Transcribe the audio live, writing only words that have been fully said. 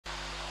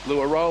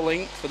Lure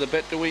rolling for the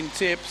Bet to Win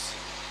tips.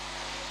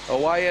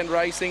 Away and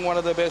racing, one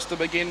of the best to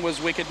begin was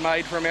Wicked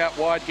Maid from out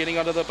wide, getting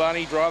onto the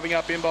bunny. Driving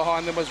up in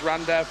behind them was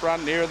Run Daff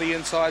Run. Nearer the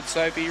inside,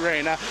 Sophie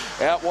Wren.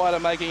 Out wide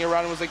and making a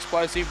run was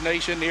Explosive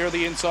Nisha. Nearer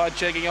the inside,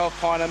 checking off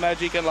Piner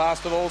Magic. And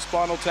last of all,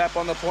 Spinal Tap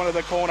on the point of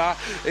the corner.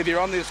 If you're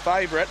on this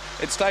favourite,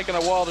 it's taken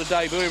a while to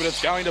debut, but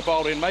it's going to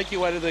bolt in. Make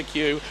your way to the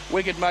queue.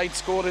 Wicked Maid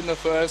scored in the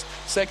first.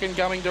 Second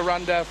coming to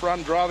Run Daff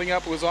Run. Driving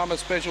up was I'm a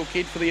Special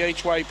Kid for the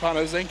each-way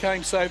punters. Then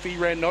came Sophie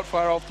Wren, not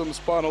far off them,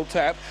 Spinal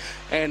Tap.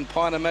 And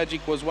Piner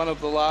Magic was one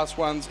of the last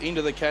ones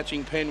into the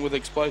catching pen with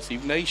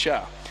Explosive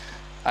Nisha.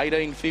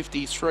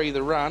 18.53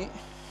 the run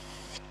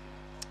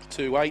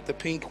to 8 the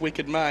pink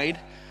Wicked Maid,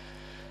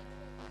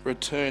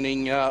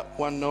 returning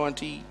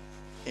 $1.90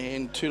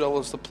 and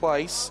 $2 the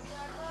place.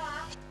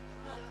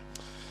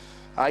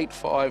 8,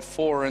 5,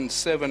 4 and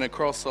 7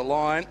 across the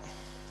line.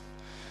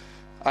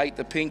 8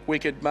 the pink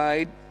Wicked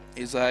Maid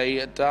is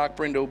a dark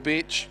brindle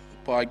bitch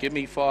by Give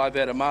Me 5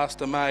 out of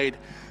Master Maid,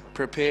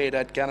 prepared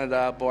at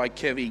Gunnedah by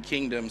Kevy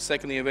Kingdom.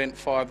 Second the event,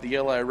 5 the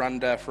yellow Run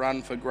Daff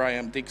Run for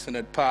Graham Dixon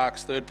at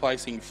Parks. Third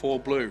placing, 4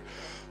 blue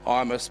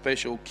I'm a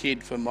Special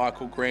Kid for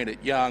Michael Grant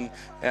at Young,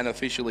 and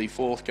officially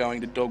fourth going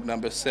to dog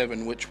number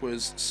 7, which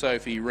was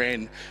Sophie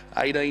Wren.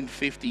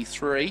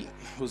 18.53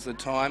 was the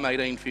time,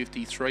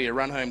 18.53, a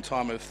run home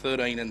time of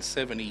 13 and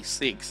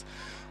 76.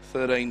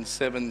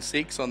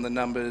 13.76 on the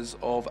numbers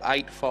of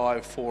 8,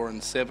 5, 4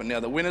 and 7. Now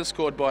the winner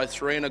scored by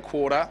 3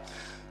 1/4,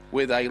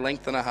 with a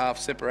length and a half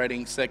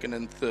separating second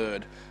and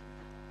third.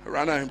 A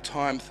run home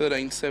time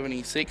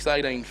 13.76,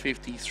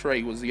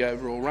 18.53 was the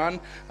overall run.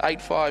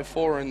 8, 5,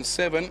 4 and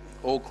 7,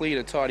 all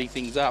clear to tidy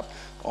things up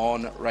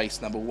on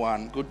race number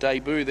 1. Good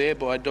debut there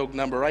by dog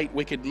number 8,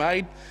 Wicked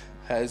Maid.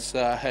 Has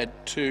had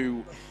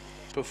 2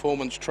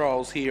 performance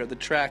trials here at the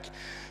track,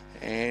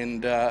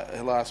 and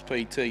her last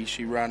PT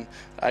she run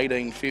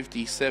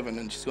 18.57,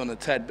 and she's gone a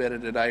tad better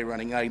today,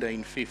 running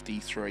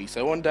 18.53.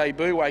 So on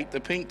debut, 8 the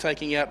pink,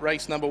 taking out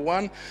race number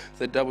 1,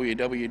 the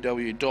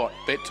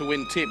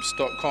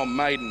www.bettowintips.com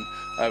maiden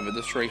over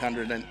the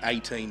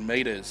 318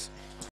 metres.